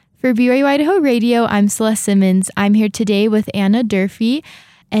For BYU Idaho Radio, I'm Celeste Simmons. I'm here today with Anna Durfee,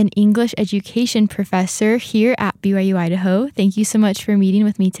 an English education professor here at BYU Idaho. Thank you so much for meeting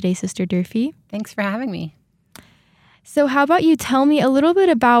with me today, Sister Durfee. Thanks for having me. So how about you tell me a little bit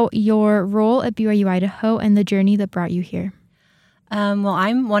about your role at BYU Idaho and the journey that brought you here? Well,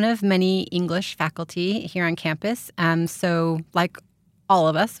 I'm one of many English faculty here on campus. So like all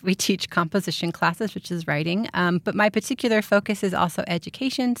of us, we teach composition classes, which is writing. But my particular focus is also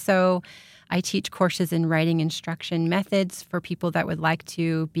education. So I teach courses in writing instruction methods for people that would like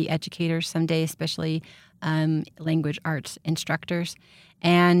to be educators someday, especially language arts instructors.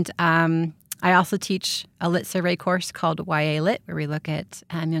 And I also teach a Lit Survey course called YA Lit, where we look at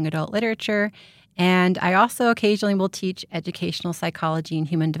young adult literature. And I also occasionally will teach educational psychology and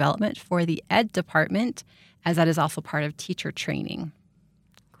human development for the Ed department, as that is also part of teacher training.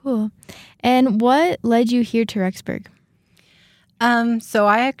 Cool. And what led you here to Rexburg? So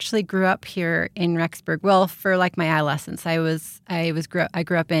I actually grew up here in Rexburg. Well, for like my adolescence, I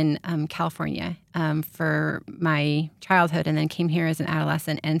grew up in California for my childhood, and then came here as an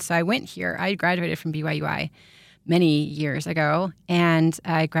adolescent. And so I went here. I graduated from BYUI many years ago, and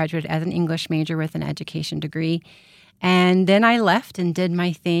I graduated as an English major with an education degree. And then I left and did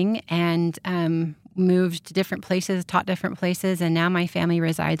my thing, and moved to different places, taught different places, and now my family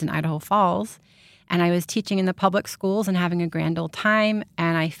resides in Idaho Falls. And I was teaching in the public schools and having a grand old time,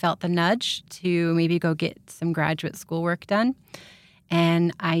 and I felt the nudge to maybe go get some graduate school work done.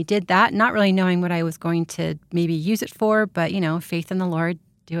 And I did that, not really knowing what I was going to maybe use it for, but, faith in the Lord,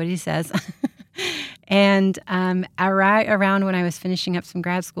 do what he says. And right around when I was finishing up some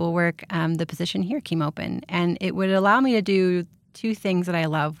grad school work, the position here came open, and it would allow me to do two things that I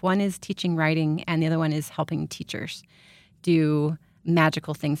love. One is teaching writing, and the other one is helping teachers do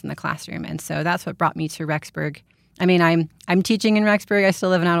magical things in the classroom. And so that's what brought me to Rexburg. I mean, I'm teaching in Rexburg. I still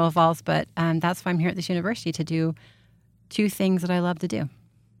live in Idaho Falls, but that's why I'm here at this university, to do two things that I love to do.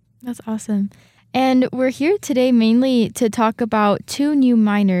 That's awesome. And we're here today mainly to talk about two new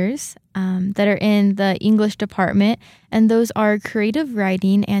minors that are in the English department, and those are creative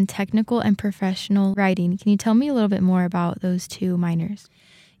writing and technical and professional writing. Can you tell me a little bit more about those two minors?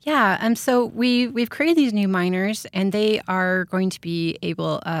 Yeah, so we've created these new minors, and they are going to be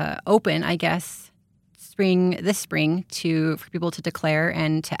open, I guess, this spring for people to declare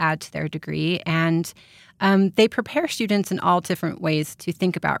and to add to their degree. And they prepare students in all different ways to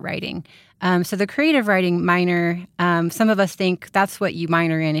think about writing. So the creative writing minor, some of us think that's what you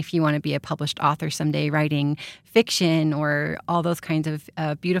minor in if you want to be a published author someday, writing fiction or all those kinds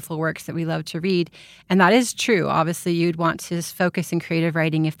of beautiful works that we love to read. And that is true. Obviously, you'd want to focus in creative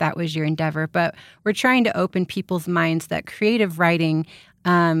writing if that was your endeavor. But we're trying to open people's minds that creative writing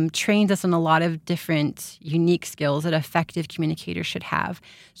trains us on a lot of different unique skills that effective communicators should have.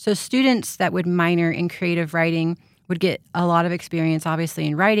 So students that would minor in creative writing would get a lot of experience, obviously,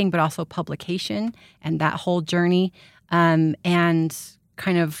 in writing, but also publication and that whole journey, and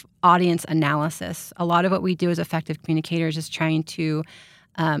kind of audience analysis. A lot of what we do as effective communicators is trying to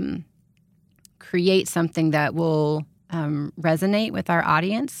create something that will resonate with our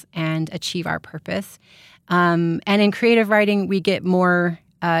audience and achieve our purpose. And in creative writing, we get more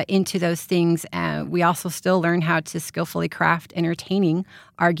into those things. We also still learn how to skillfully craft entertaining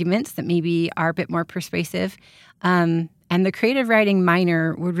arguments that maybe are a bit more persuasive. And the creative writing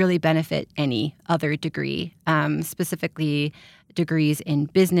minor would really benefit any other degree, specifically degrees in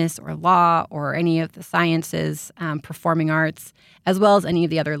business or law or any of the sciences, performing arts, as well as any of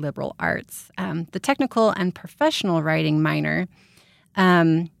the other liberal arts. The technical and professional writing minor,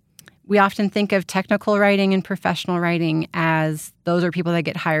 we often think of technical writing and professional writing as those are people that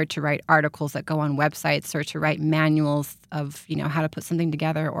get hired to write articles that go on websites or to write manuals of, how to put something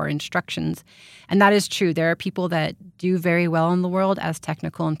together or instructions. And that is true. There are people that do very well in the world as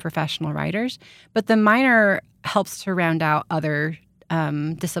technical and professional writers, but the minor helps to round out other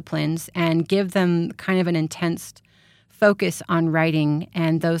disciplines and give them kind of an intense focus on writing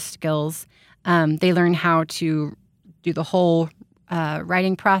and those skills. They learn how to do the whole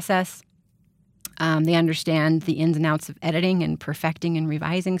writing process. They understand the ins and outs of editing and perfecting and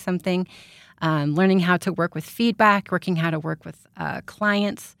revising something, learning how to work with feedback, working how to work with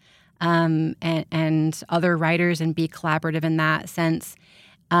clients and other writers and be collaborative in that sense.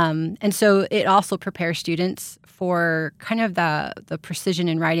 And so it also prepares students for kind of the precision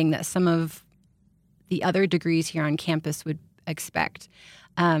in writing that some of the other degrees here on campus would expect.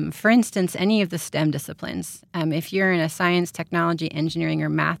 For instance, any of the STEM disciplines. If you're in a science, technology, engineering, or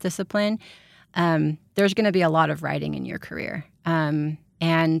math discipline, there's going to be a lot of writing in your career. And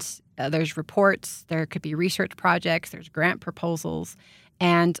there's reports, there could be research projects, there's grant proposals,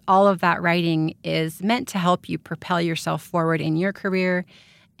 And all of that writing is meant to help you propel yourself forward in your career.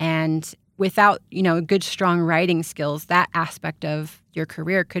 And without, good, strong writing skills, that aspect of your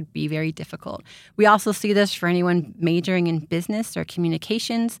career could be very difficult. We also see this for anyone majoring in business or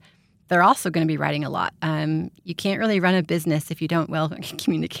communications. They're also going to be writing a lot. You can't really run a business if you don't well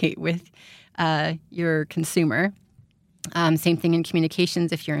communicate with your consumer. Same thing in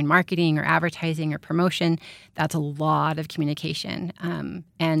communications. If you're in marketing or advertising or promotion, that's a lot of communication.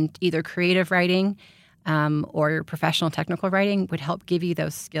 And either creative writing or professional technical writing would help give you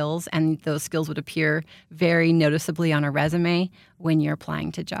those skills, and those skills would appear very noticeably on a resume when you're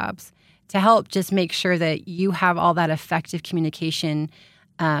applying to jobs to help just make sure that you have all that effective communication,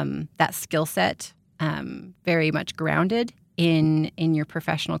 that skill set very much grounded in your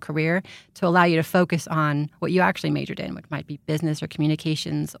professional career to allow you to focus on what you actually majored in, which might be business or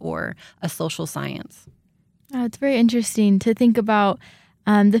communications or a social science. It's very interesting to think about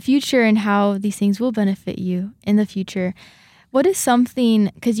the future and how these things will benefit you in the future. What is something,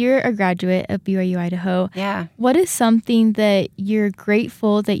 because you're a graduate of BYU Idaho, what is something that you're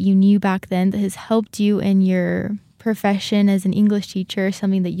grateful that you knew back then that has helped you in your profession as an English teacher,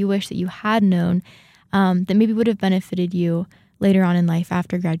 something that you wish that you had known that maybe would have benefited you later on in life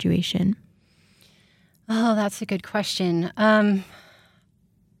after graduation? Oh, that's a good question.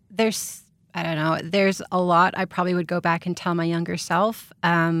 There's a lot I probably would go back and tell my younger self.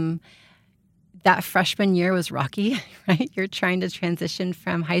 That freshman year was rocky, right? You're trying to transition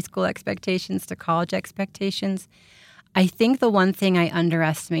from high school expectations to college expectations. I think the one thing I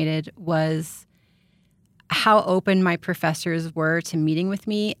underestimated was how open my professors were to meeting with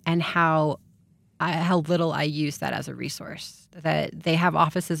me and how little I used that as a resource. That they have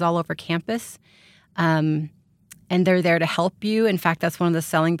offices all over campus, and they're there to help you. In fact, that's one of the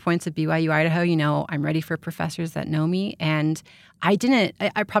selling points of BYU Idaho. I'm ready for professors that know me. And I didn't.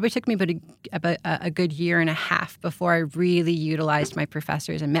 I probably took me about a good year and a half before I really utilized my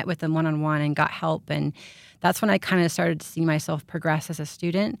professors and met with them one-on-one and got help. And that's when I kind of started to see myself progress as a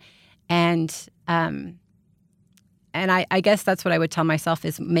student. And I guess that's what I would tell myself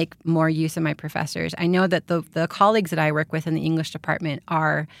is make more use of my professors. I know that the colleagues that I work with in the English department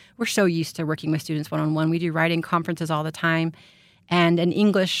we're so used to working with students one-on-one. We do writing conferences all the time. And an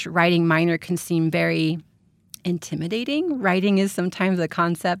English writing minor can seem very intimidating. Writing is sometimes a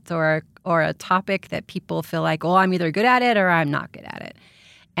concept or a topic that people feel like, oh, I'm either good at it or I'm not good at it.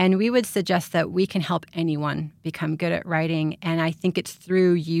 And we would suggest that we can help anyone become good at writing. And I think it's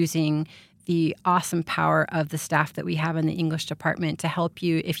through using the awesome power of the staff that we have in the English department to help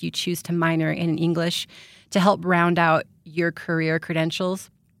you, if you choose to minor in English, to help round out your career credentials,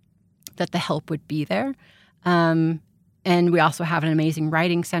 that the help would be there. And we also have an amazing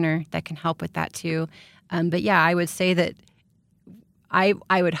writing center that can help with that too. But yeah, I would say that I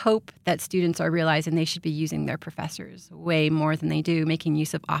would hope that students are realizing they should be using their professors way more than they do, making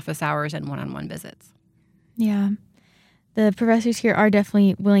use of office hours and one-on-one visits. Yeah. The professors here are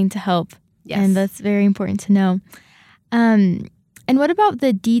definitely willing to help. Yes. And that's very important to know. And what about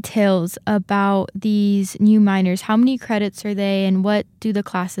the details about these new minors? How many credits are they, and what do the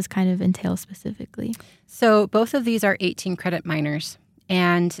classes kind of entail specifically? So both of these are 18-credit minors,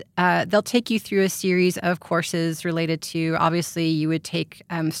 and they'll take you through a series of courses related to, obviously, you would take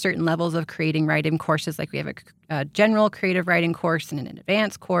certain levels of creating writing courses, like we have a general creative writing course and an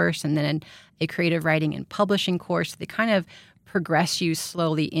advanced course, and then a creative writing and publishing course. They kind of progress you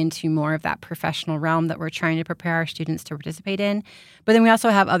slowly into more of that professional realm that we're trying to prepare our students to participate in. But then we also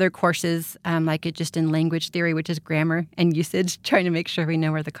have other courses like it just in language theory, which is grammar and usage, trying to make sure we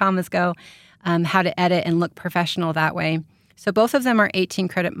know where the commas go, how to edit and look professional that way. So both of them are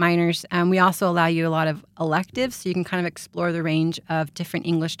 18-credit minors. We also allow you a lot of electives, so you can kind of explore the range of different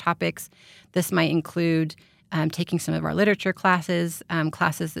English topics. This might include taking some of our literature classes,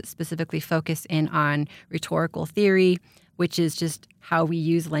 classes that specifically focus in on rhetorical theory, which is just how we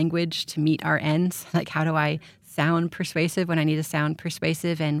use language to meet our ends. Like, how do I sound persuasive when I need to sound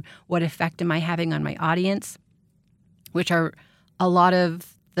persuasive, and what effect am I having on my audience, which are a lot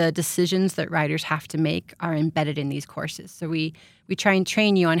of the decisions that writers have to make are embedded in these courses. So we try and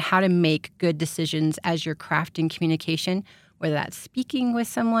train you on how to make good decisions as you're crafting communication, whether that's speaking with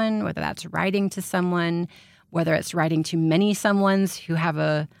someone, whether that's writing to someone, whether it's writing to many someones who have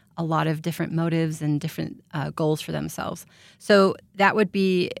a lot of different motives and different goals for themselves. So that would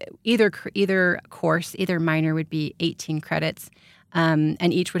be either course, either minor would be 18 credits,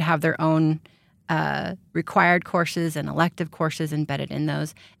 and each would have their own required courses and elective courses embedded in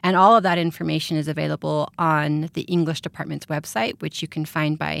those. And all of that information is available on the English department's website, which you can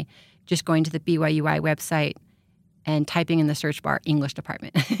find by just going to the BYUI website and typing in the search bar English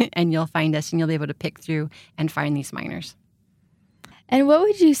department, and you'll find us, and you'll be able to pick through and find these minors. And what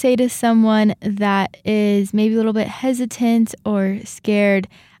would you say to someone that is maybe a little bit hesitant or scared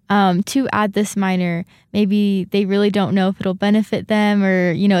to add this minor? Maybe they really don't know if it'll benefit them,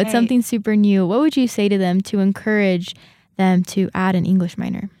 or, it's Right. something super new. What would you say to them to encourage them to add an English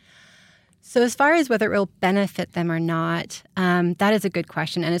minor? So as far as whether it will benefit them or not, that is a good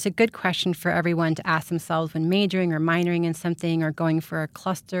question. And it's a good question for everyone to ask themselves when majoring or minoring in something or going for a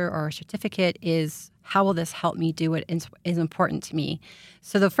cluster or a certificate is, how will this help me do what is important to me?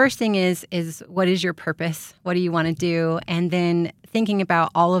 So the first thing is what is your purpose? What do you want to do? And then thinking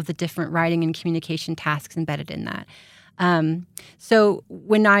about all of the different writing and communication tasks embedded in that. So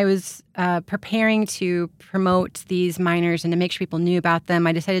when I was preparing to promote these minors and to make sure people knew about them,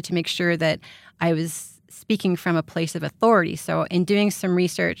 I decided to make sure that I was speaking from a place of authority. So in doing some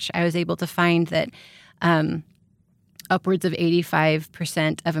research, I was able to find that upwards of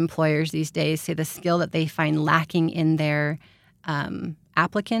 85% of employers these days say the skill that they find lacking in their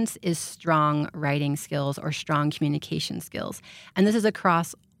applicants is strong writing skills or strong communication skills. And this is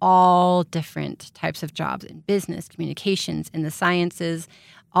across all different types of jobs in business, communications, in the sciences,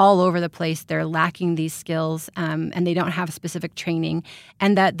 all over the place. They're lacking these skills and they don't have specific training,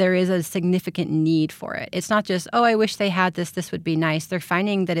 and that there is a significant need for it. It's not just, I wish they had this, this would be nice. They're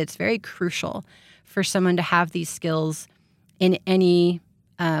finding that it's very crucial for someone to have these skills in any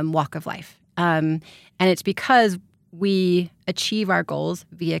walk of life. And it's because we achieve our goals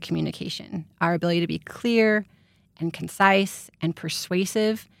via communication. Our ability to be clear and concise and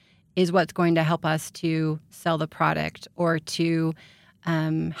persuasive is what's going to help us to sell the product or to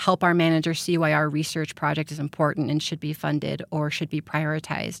help our manager see why our research project is important and should be funded or should be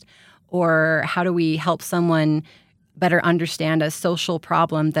prioritized. Or how do we help someone better understand a social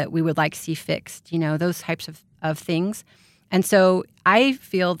problem that we would like to see fixed, those types of things. And so I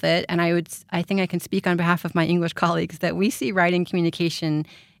feel that, and I think I can speak on behalf of my English colleagues, that we see writing communication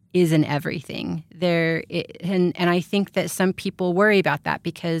is in everything there. And I think that some people worry about that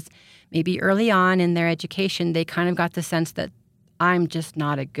because maybe early on in their education, they kind of got the sense that I'm just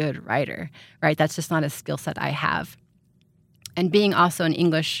not a good writer, right? That's just not a skill set I have. And being also an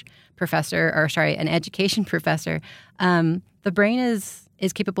English professor, an education professor, the brain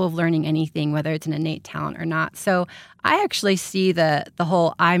is capable of learning anything, whether it's an innate talent or not. So I actually see the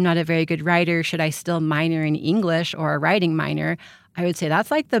whole, I'm not a very good writer, should I still minor in English or a writing minor? I would say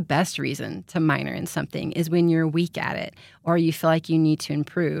that's like the best reason to minor in something is when you're weak at it or you feel like you need to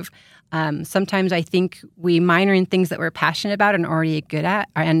improve. Sometimes I think we minor in things that we're passionate about and already good at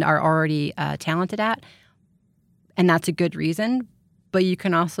and are already talented at, and that's a good reason. But you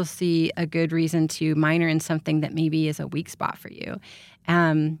can also see a good reason to minor in something that maybe is a weak spot for you.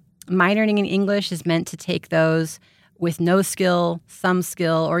 Minoring in English is meant to take those with no skill, some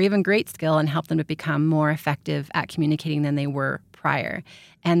skill, or even great skill and help them to become more effective at communicating than they were prior.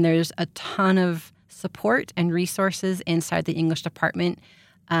 And there's a ton of support and resources inside the English department.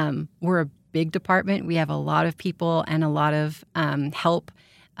 We're a big department. We have a lot of people and a lot of help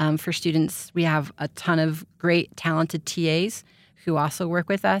for students. We have a ton of great, talented TAs who also work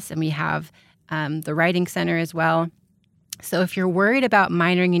with us, and we have the Writing Center as well. So if you're worried about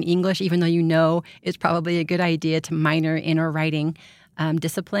minoring in English, even though it's probably a good idea to minor in a writing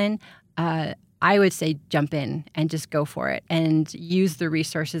discipline, I would say jump in and just go for it and use the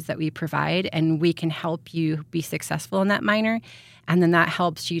resources that we provide, and we can help you be successful in that minor. And then that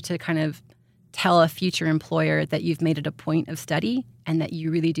helps you to kind of tell a future employer that you've made it a point of study and that you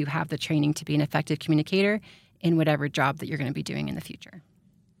really do have the training to be an effective communicator in whatever job that you're going to be doing in the future.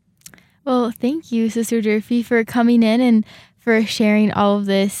 Well, thank you, Sister Durfee, for coming in and for sharing all of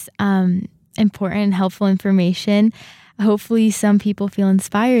this important and helpful information. Hopefully some people feel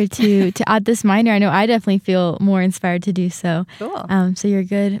inspired to add this minor. I know I definitely feel more inspired to do so. Cool. So you're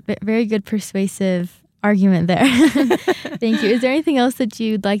good, very good persuasive argument there. Thank you. Is there anything else that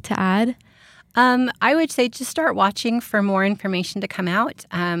you'd like to add? I would say just start watching for more information to come out.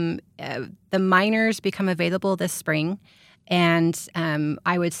 The minors become available this spring. And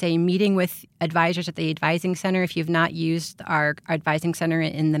I would say meeting with advisors at the Advising Center. If you've not used our Advising Center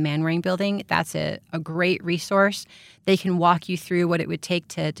in the Manwaring building, that's a great resource. They can walk you through what it would take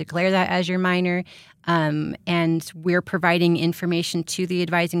to declare that as your minor. And we're providing information to the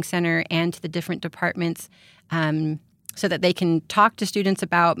Advising Center and to the different departments so that they can talk to students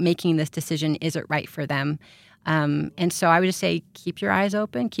about making this decision. Is it right for them? And so I would just say keep your eyes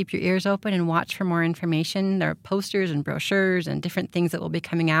open, keep your ears open, and watch for more information. There are posters and brochures and different things that will be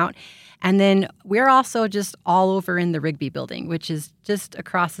coming out. And then we're also just all over in the Rigby building, which is just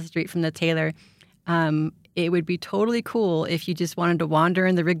across the street from the Taylor. it would be totally cool if you just wanted to wander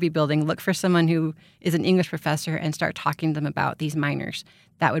in the Rigby building, look for someone who is an English professor, and start talking to them about these minors.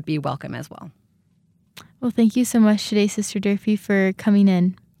 That would be welcome as well. Well, thank you so much today, Sister Durfee, for coming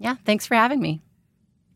in. Yeah, thanks for having me.